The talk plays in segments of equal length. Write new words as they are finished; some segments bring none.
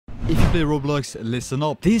If you play Roblox, listen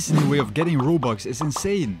up. This new way of getting Robux is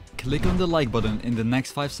insane. Click on the like button in the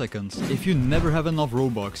next 5 seconds. If you never have enough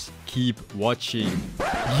Robux, keep watching.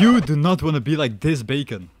 You do not want to be like this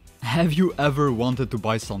bacon. Have you ever wanted to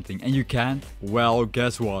buy something and you can't? Well,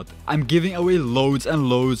 guess what? I'm giving away loads and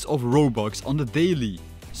loads of Robux on the daily.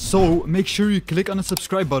 So make sure you click on the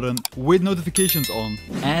subscribe button with notifications on.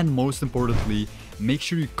 And most importantly, make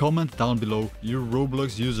sure you comment down below your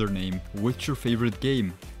Roblox username with your favorite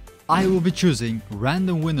game. I will be choosing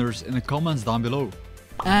random winners in the comments down below.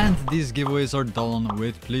 And these giveaways are done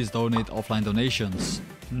with please donate offline donations.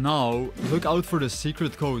 Now, look out for the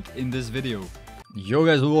secret code in this video. Yo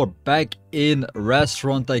guys, we are back in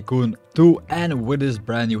Restaurant Tycoon 2, and with this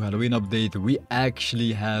brand new Halloween update, we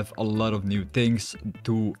actually have a lot of new things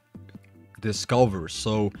to discover.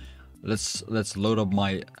 So let's load up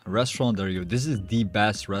my restaurant. There you go. This is the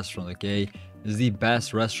best restaurant, okay? This is the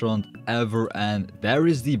best restaurant ever, and there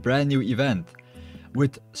is the brand new event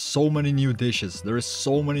with so many new dishes. There is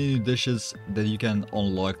so many new dishes that you can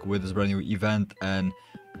unlock with this brand new event, and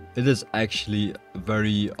it is actually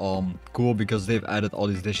very cool because they've added all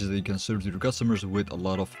these dishes that you can serve to your customers with a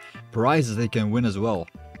lot of prizes they can win as well.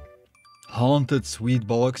 Haunted sweet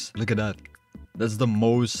box, look at that. That's the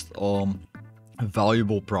most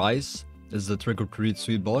valuable prize. Is the trick or treat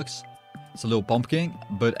sweet box. It's a little pumpkin,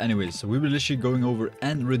 but anyways, so we were literally going over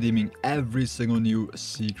and redeeming every single new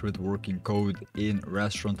secret working code in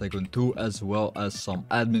Restaurant Tycoon 2, as well as some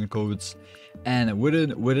admin codes. And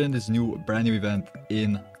within this new brand new event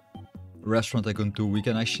in Restaurant Tycoon 2, we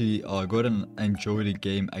can actually go ahead and enjoy the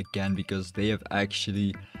game again, because they have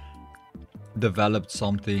actually developed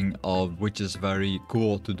something which is very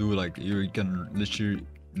cool to do. Like you can literally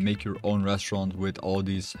make your own restaurant with all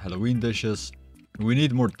these Halloween dishes. We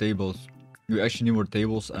need more tables. We actually need more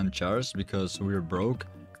tables and chairs because we're broke.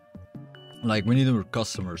 Like we need more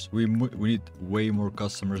customers. We need way more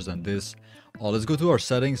customers than this. Let's go to our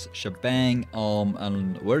settings, shebang.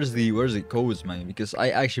 And where's the codes menu? Because I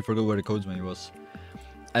actually forgot where the codes menu was.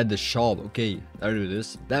 At the shop. Okay, there it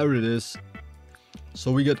is. There it is.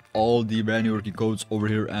 So we got all the brand new working codes over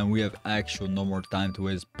here, and we have actually no more time to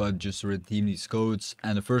waste but just redeem these codes.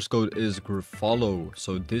 And the first code is Gruffalo.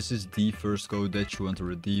 So this is the first code that you want to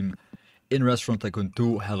redeem in Restaurant Tycoon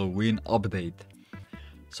 2 Halloween update.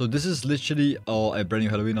 So this is literally a brand new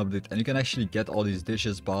Halloween update, and you can actually get all these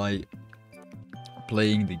dishes by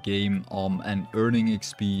playing the game and earning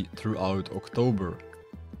XP throughout October.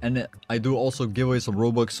 And I do also give away some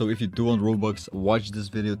Robux, so if you do want Robux, watch this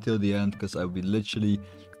video till the end, because I'll be literally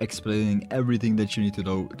explaining everything that you need to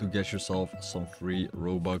know to get yourself some free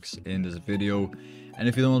Robux in this video. And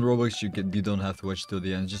if you don't want Robux, you don't have to watch till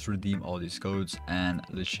the end. Just redeem all these codes, and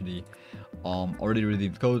literally already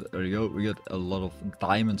redeemed code. There you go. We got a lot of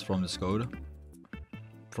diamonds from this code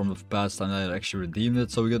from the past time that I actually redeemed it.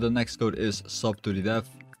 So we got the next code is sub to the death.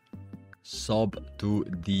 Sub to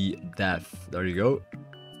the death. There you go.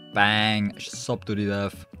 Bang, sub to the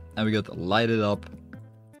death. And we got light it up.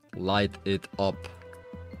 Light it up.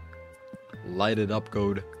 Light it up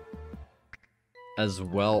code, as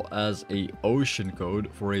well as a ocean code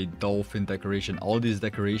for a dolphin decoration. All these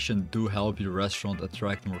decorations do help your restaurant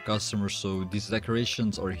attract more customers, so these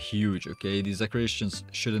decorations are huge. Okay, these decorations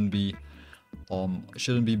shouldn't be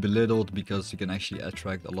belittled, because you can actually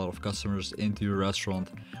attract a lot of customers into your restaurant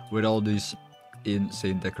with all these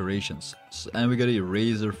insane decorations. And we got a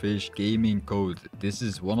razorfish gaming code. This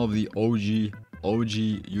is one of the OG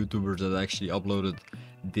YouTubers that actually uploaded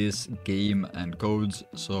this game and codes.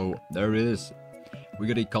 So there it is. We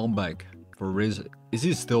got a comeback for Razor. Is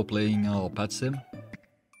he still playing Pet Sim?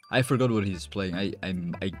 I forgot what he's playing.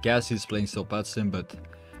 I guess he's playing still Pet Sim, but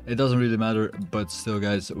it doesn't really matter. But still,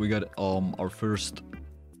 guys, we got our first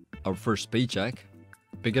paycheck.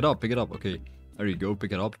 Pick it up. Okay, there you go.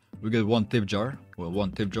 Pick it up. We got one tip jar. Well,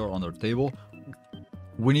 one tip jar on our table.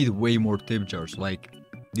 We need way more tip jars. Like,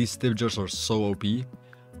 these tip jars are so OP.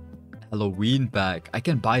 Halloween pack. I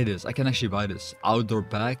can buy this. I can actually buy this. Outdoor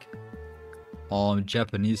pack.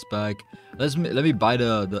 Japanese pack. Let me buy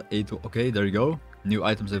the 8. Okay, there you go. New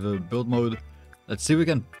items available build mode. Let's see if we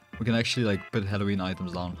can actually like put Halloween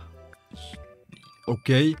items down.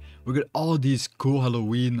 Okay, we got all these cool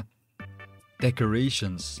Halloween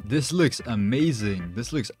decorations. This looks amazing.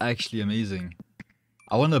 This looks actually amazing.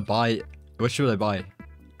 I want to buy. What should I buy?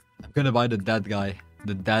 I'm gonna buy the dead guy,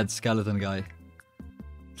 the dead skeleton guy.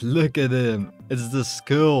 Look at him. It's the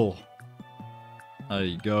skull. There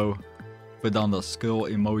you go. Put down the skull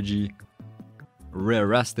emoji.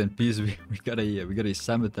 Rest in peace. We got a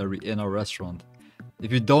cemetery in our restaurant.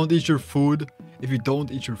 If you don't eat your food, If you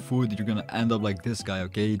don't eat your food, you're gonna end up like this guy,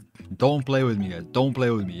 okay? Don't play with me, guys. Don't play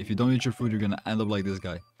with me. If you don't eat your food, you're gonna end up like this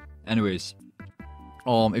guy. Anyways,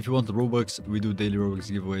 if you want the Robux, we do daily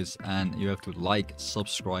Robux giveaways, and you have to like,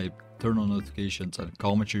 subscribe, turn on notifications, and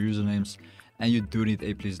comment your usernames. And you do need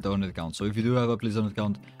a Please Donate account. So if you do have a Please Donate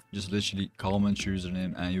account, just literally comment your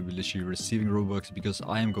username and you'll be literally receiving Robux, because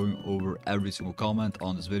I am going over every single comment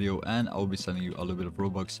on this video, and I'll be sending you a little bit of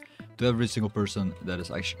Robux to every single person that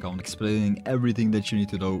is actually comment, explaining everything that you need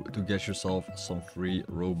to know to get yourself some free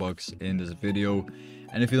Robux in this video.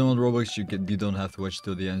 And if you don't want Robux, you don't have to watch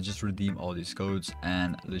till the end. Just redeem all these codes,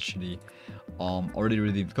 and literally already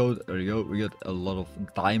redeemed code. There you go. We got a lot of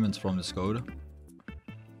diamonds from this code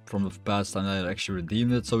from the past time that I actually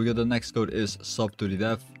redeemed it. So we got the next code is sub to the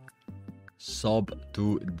death. Sub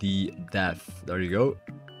to the death. There you go.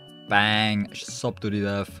 Bang. Sub to the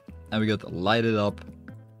death. And we got light it up.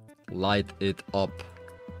 Light it up.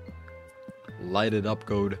 Light it up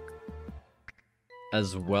code.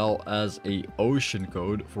 As well as a ocean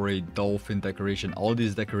code for a dolphin decoration. All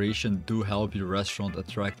these decorations do help your restaurant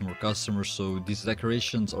attract more customers. So these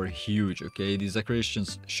decorations are huge, okay? These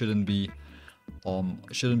decorations shouldn't be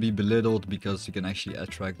belittled, because you can actually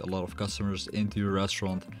attract a lot of customers into your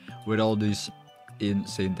restaurant with all these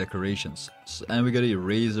insane decorations. And we got a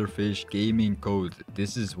razorfish gaming code.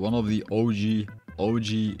 This is one of the OG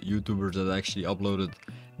YouTubers that actually uploaded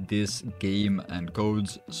this game and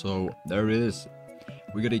codes. So there it is.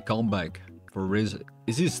 We got a comeback for Razor.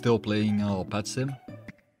 Is he still playing Pet Sim?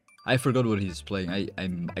 I forgot what he's playing.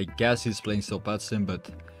 I guess he's playing still Pet Sim, but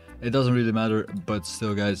it doesn't really matter. But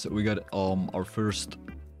still, guys, we got our first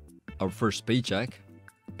paycheck.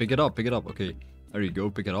 Pick it up. Okay, there you go.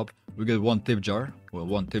 Pick it up. We got one tip jar. Well,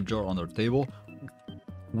 one tip jar on our table.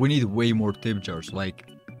 We need way more tip jars. Like,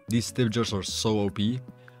 these tip jars are so OP.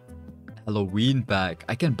 Halloween pack.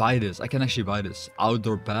 I can buy this. I can actually buy this.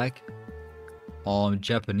 Outdoor pack.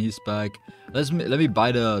 Japanese pack. Let me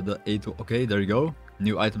buy the 8. Okay, there you go.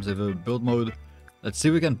 New items available build mode. Let's see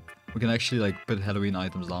if we can actually like put Halloween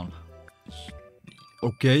items down.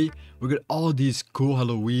 Okay, we got all these cool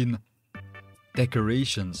Halloween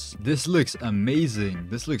decorations. This looks amazing.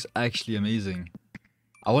 This looks actually amazing.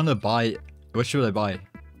 I want to buy. What should I buy?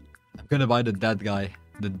 I'm gonna buy the dead guy,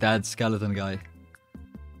 the dead skeleton guy.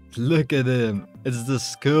 Look at him. It's the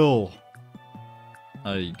skull.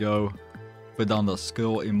 There you go. Put down the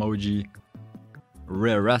skull emoji.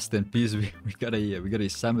 Rest in peace. We got a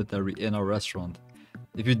cemetery in our restaurant.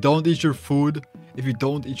 If you don't eat your food, you're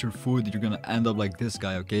gonna end up like this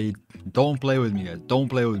guy, okay? Don't play with me, guys. Don't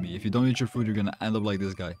play with me. If you don't eat your food, you're gonna end up like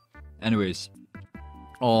this guy. Anyways,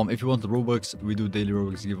 if you want the Robux, we do daily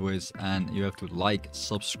Robux giveaways, and you have to like,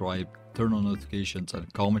 subscribe, turn on notifications,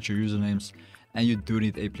 and comment your usernames. And you do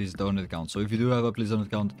need a Please Donate account. So if you do have a Please Donate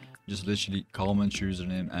account, just literally comment your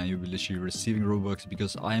username and you'll be literally receiving Robux,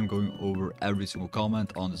 because I am going over every single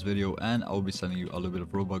comment on this video, and I'll be sending you a little bit of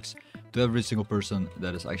Robux to every single person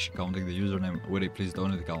that is actually commenting the username with a Please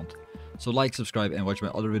Donate account. So like, subscribe, and watch my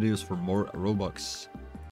other videos for more Robux.